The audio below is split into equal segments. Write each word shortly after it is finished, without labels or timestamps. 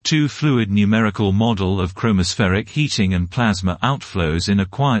two-fluid numerical model of chromospheric heating and plasma outflows in a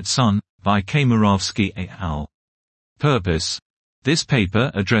quiet sun, by Kamerovsky et al. Purpose. This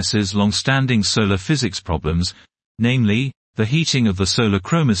paper addresses long-standing solar physics problems, namely, the heating of the solar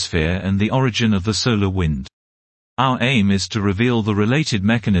chromosphere and the origin of the solar wind. Our aim is to reveal the related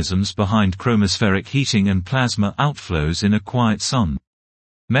mechanisms behind chromospheric heating and plasma outflows in a quiet sun.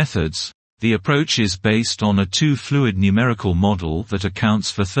 Methods. The approach is based on a two-fluid numerical model that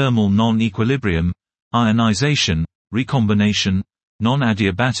accounts for thermal non-equilibrium, ionization, recombination,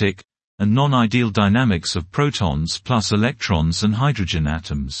 non-adiabatic, and non-ideal dynamics of protons plus electrons and hydrogen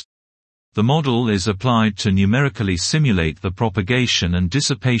atoms. The model is applied to numerically simulate the propagation and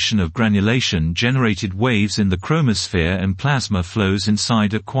dissipation of granulation-generated waves in the chromosphere and plasma flows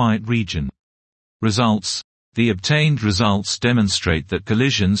inside a quiet region. Results. The obtained results demonstrate that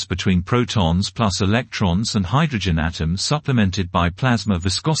collisions between protons plus electrons and hydrogen atoms supplemented by plasma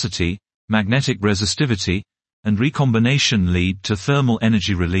viscosity, magnetic resistivity, and recombination lead to thermal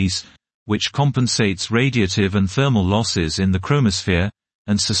energy release, which compensates radiative and thermal losses in the chromosphere,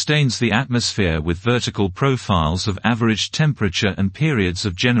 and sustains the atmosphere with vertical profiles of average temperature and periods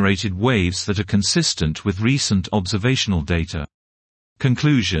of generated waves that are consistent with recent observational data.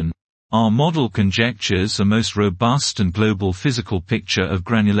 Conclusion. Our model conjectures a most robust and global physical picture of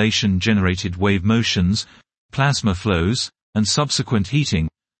granulation-generated wave motions, plasma flows, and subsequent heating,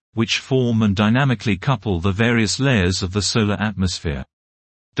 which form and dynamically couple the various layers of the solar atmosphere.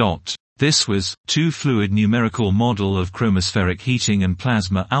 This was two-fluid numerical model of chromospheric heating and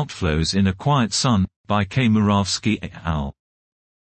plasma outflows in a quiet sun, by Kamerovsky et al.